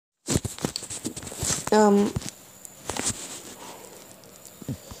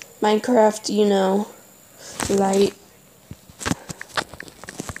Minecraft, you know, lite.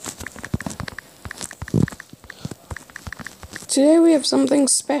 Today we have something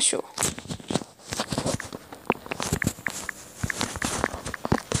special.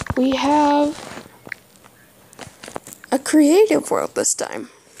 We have a creative world this time.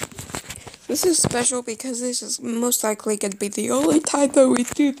 This is special because this is most likely going to be the only time that we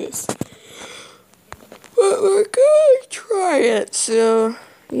do this. But we're going to try it, so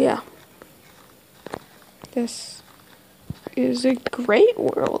yeah. This is a great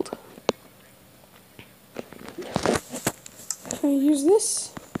world. Can I use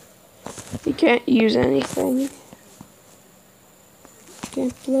this? You can't use anything.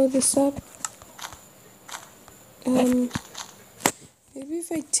 Can't blow this up. Maybe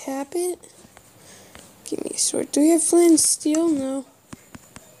if I tap it. Give me a sword. Do we have flint and steel? No.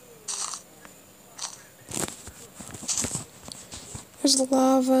 There's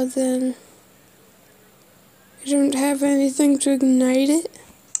lava then. I don't have anything to ignite it.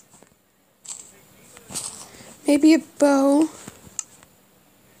 Maybe a bow.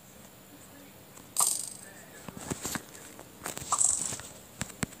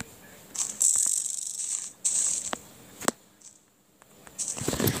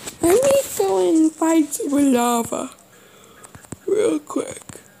 Let me go and find some lava real quick.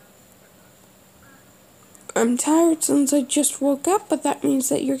 I'm tired since I just woke up, but that means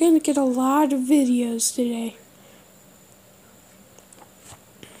that you're going to get a lot of videos today.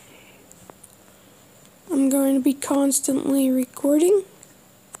 I'm going to be constantly recording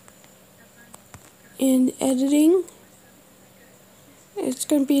and editing. It's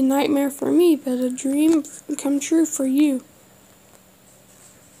going to be a nightmare for me, but a dream come true for you.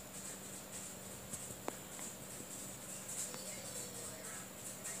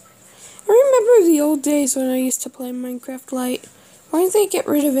 I remember the old days when I used to play Minecraft Lite. Why didn't they get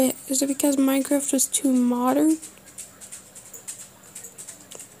rid of it? Is it because Minecraft was too modern?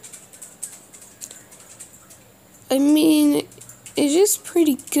 I mean, it is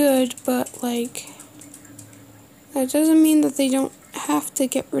pretty good, but like, that doesn't mean that they don't have to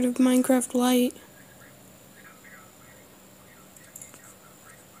get rid of Minecraft Lite.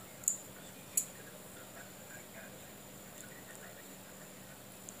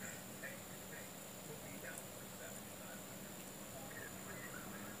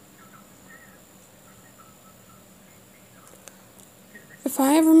 If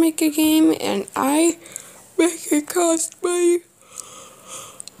I ever make a game and I make it cost money,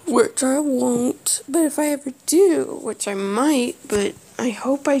 which I won't, but if I ever do, which I might, but I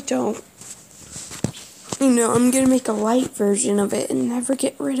hope I don't, you know, I'm gonna make a light version of it and never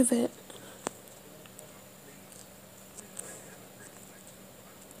get rid of it.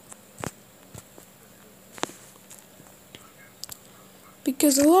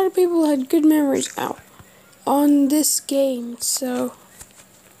 Because a lot of people had good memories out on this game, so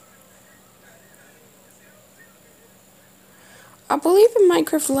I believe in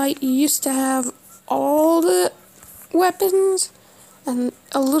Minecraft Lite you used to have all the weapons and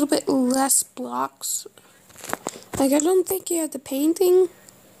a little bit less blocks. Like, I don't think you had the painting,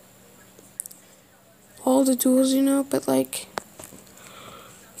 all the tools, you know, but like,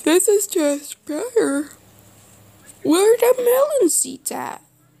 this is just better. Where are the melon seeds at?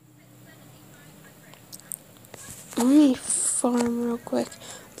 Let me farm real quick.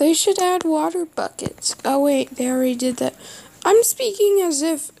 They should add water buckets. Oh wait, they already did that. I'm speaking as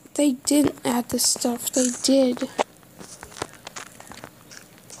if they didn't add the stuff. They did.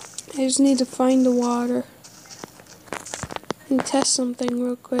 I just need to find the water and test something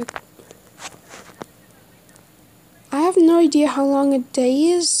real quick. I have no idea how long a day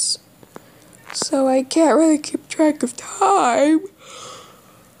is, so I can't really keep track of time.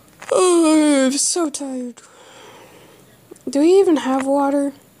 Oh, I'm so tired. Do we even have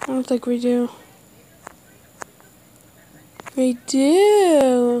water? I don't think we do. We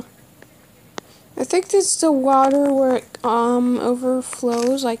do. I think this is the water where it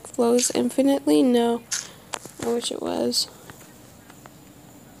overflows, like flows infinitely. No, I wish it was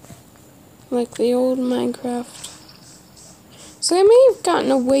like the old Minecraft. So I may have gotten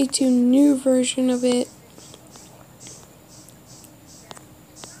a way too new version of it.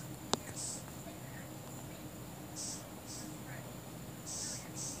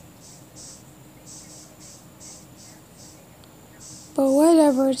 But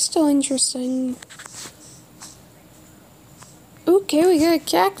whatever, it's still interesting. Okay, we got a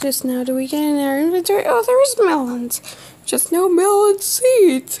cactus now. Do we get in our inventory? Oh, there is melons. Just no melon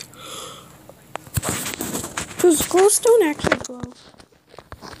seeds. Does glowstone actually glow?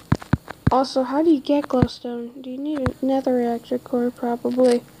 Also, how do you get glowstone? Do you need a nether reactor core?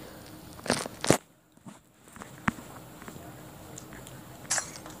 Probably.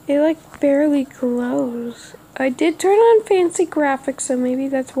 It like barely glows. I did turn on fancy graphics, so maybe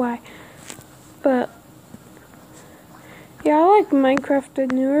that's why. But yeah, I like Minecraft, the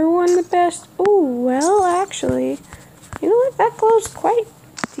newer one, the best. Oh, well, actually, you know what? That glows quite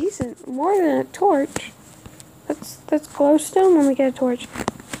decent. More than a torch. That's glowstone. Let me get a torch.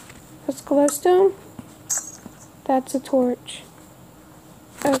 That's glowstone. That's a torch.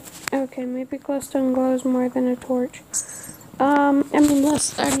 Okay, maybe glowstone glows more than a torch. I mean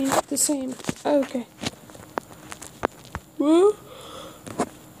less. I mean the same. Okay. Well,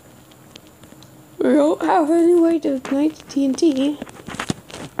 we don't have any way to ignite the TNT,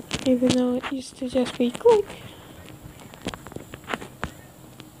 even though it used to just be click.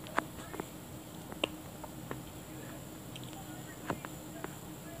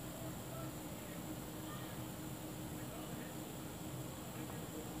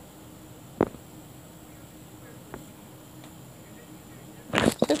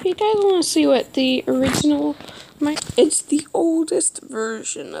 So if you guys want to see what the original, it's the oldest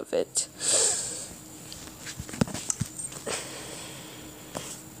version of it.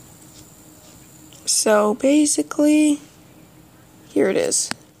 So basically, here it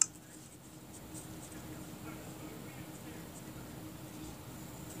is.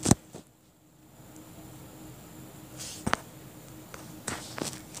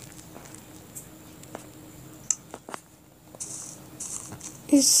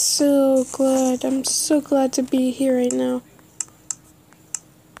 I'm so glad to be here right now.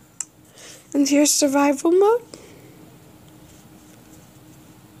 And here's survival mode.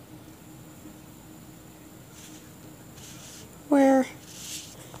 Where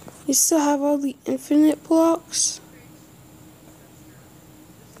you still have all the infinite blocks.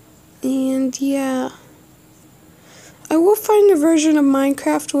 And yeah. I will find a version of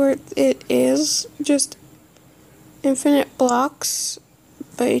Minecraft where it is just infinite blocks,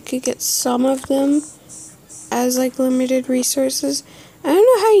 but you could get some of them as like limited resources. I don't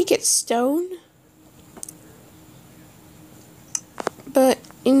know how you get stone, but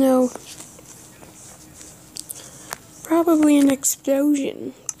you know, probably an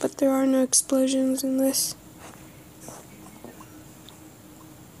explosion, but there are no explosions in this.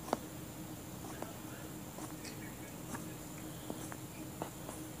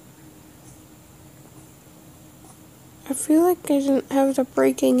 I feel like I didn't have the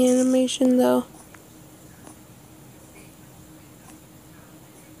breaking animation though.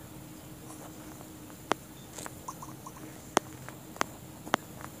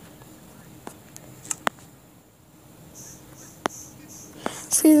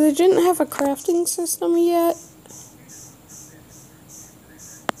 See, they didn't have a crafting system yet.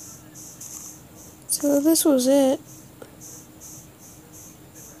 So this was it.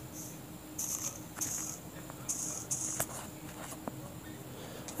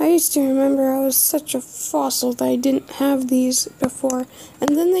 I used to remember I was such a fossil that I didn't have these before,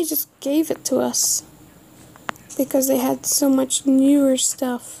 and then they just gave it to us because they had so much newer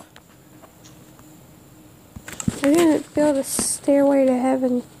stuff. I didn't build a stairway to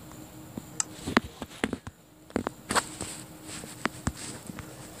heaven.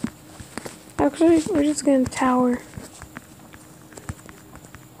 Actually, we're just gonna tower.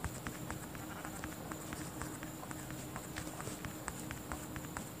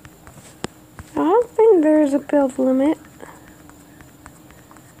 I don't think there's a build limit.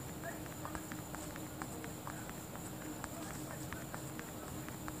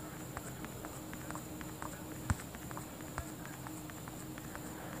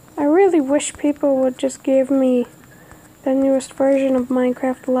 I really wish people would just give me the newest version of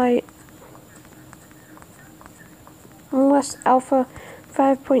Minecraft Lite. Unless Alpha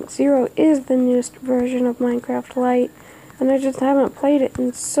 5.0 is the newest version of Minecraft Lite, and I just haven't played it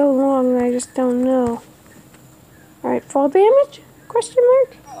in so long that I just don't know. Alright, fall damage? Question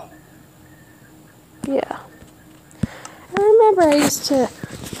mark? Yeah. I remember I used to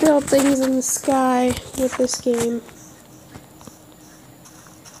build things in the sky with this game.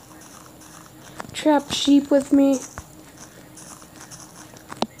 Trap sheep with me.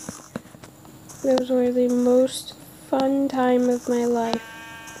 Those were the most fun time of my life.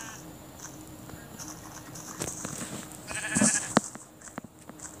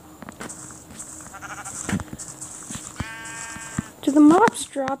 Do the mobs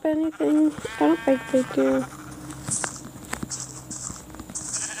drop anything? I don't think they do.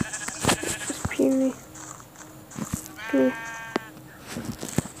 Just puny. Cool.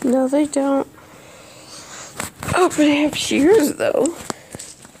 No, they don't. Oh, but I have shears though.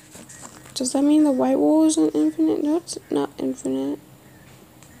 Does that mean the white wall isn't infinite? No, it's not infinite.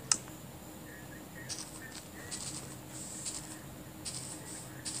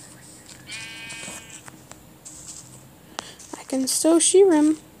 I can still shear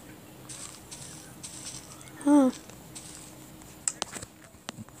him. Huh.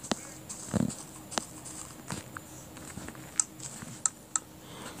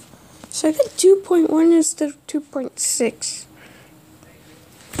 So I got 2.1 instead of 2.6.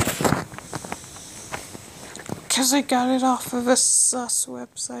 Because I got it off of a sus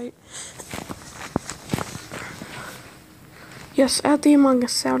website. Yes, add the Among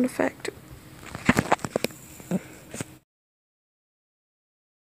Us sound effect.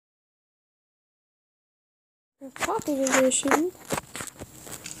 Pocket edition.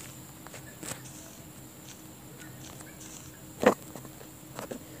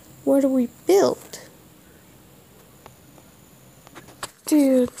 What do we build?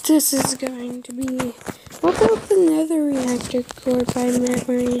 Dude, this is going to be... What about the nether reactor core by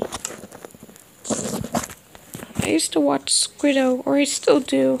memory? I used to watch Squiddo, or I still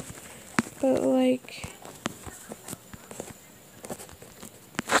do, but like...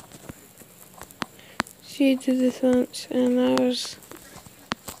 She did this once, and I was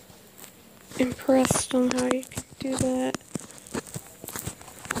impressed on how you could do that.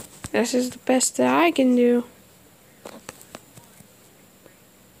 This is the best that I can do.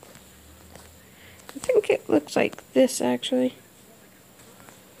 I think it looks like this, actually.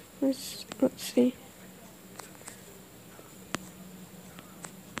 Let's see.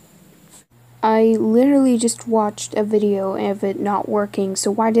 I literally just watched a video of it not working, so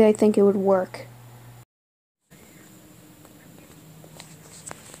why did I think it would work?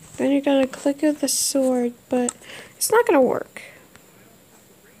 Then you're gonna click with the sword, but it's not gonna work.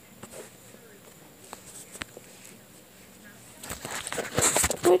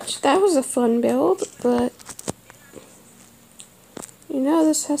 Which, that was a fun build, but you know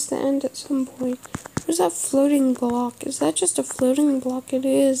this has to end at some point. Where's that floating block? Is that just a floating block? It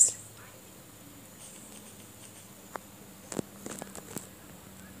is.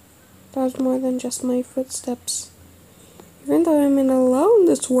 That was more than just my footsteps. Even though I'm in alone in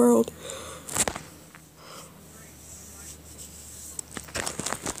this world.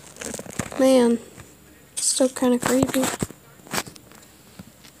 Man, it's still kind of creepy.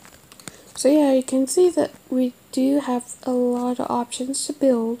 So yeah, you can see that we do have a lot of options to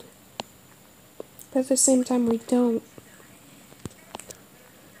build. But at the same time, we don't.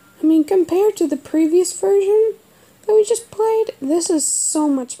 I mean, compared to the previous version that we just played, this is so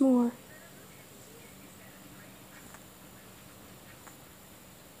much more.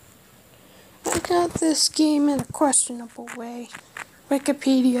 I got this game in a questionable way.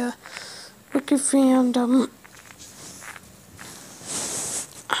 Wikipedia, Wikifandom.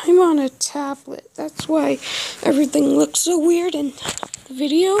 I'm on a tablet. That's why everything looks so weird in the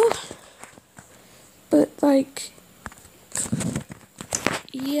video. But like,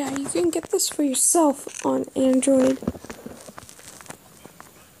 yeah, you can get this for yourself on Android.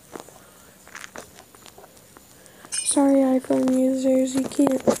 Sorry, iPhone users, you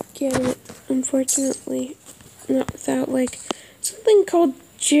can't get it, unfortunately. Not without, like, something called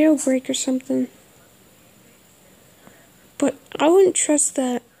jailbreak or something. But I wouldn't trust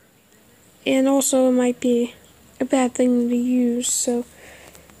that. And also, it might be a bad thing to use, so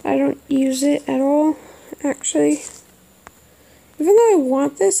I don't use it at all, actually. Even though I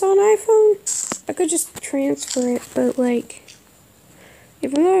want this on iPhone, I could just transfer it, but, like,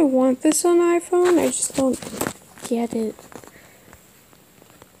 even though I want this on iPhone, I just don't get it.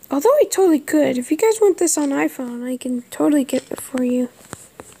 Although I totally could. If you guys want this on iPhone, I can totally get it for you.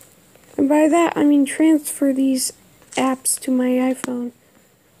 And by that, I mean transfer these apps to my iPhone.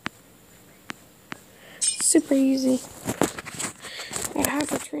 Super easy. I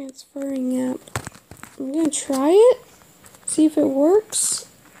have a transferring app. I'm gonna try it. See if it works.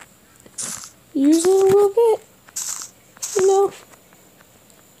 Use it a little bit. You know.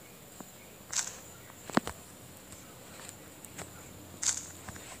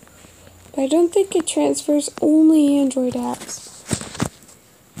 But I don't think it transfers only Android apps.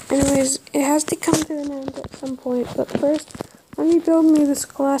 Anyways, it has to come to an end at some point. But first, let me build me this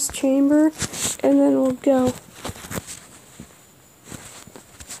glass chamber, and then we'll go.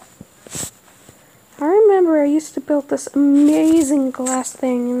 I remember I used to build this amazing glass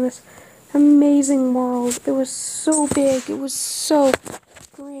thing in this amazing world. It was so big. It was so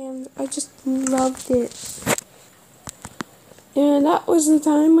grand. I just loved it. And that was the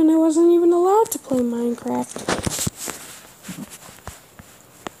time when I wasn't even allowed to play Minecraft.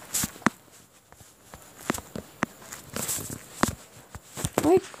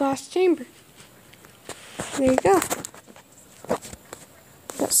 Okay, glass chamber. There you go.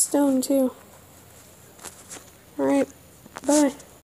 Got stone too.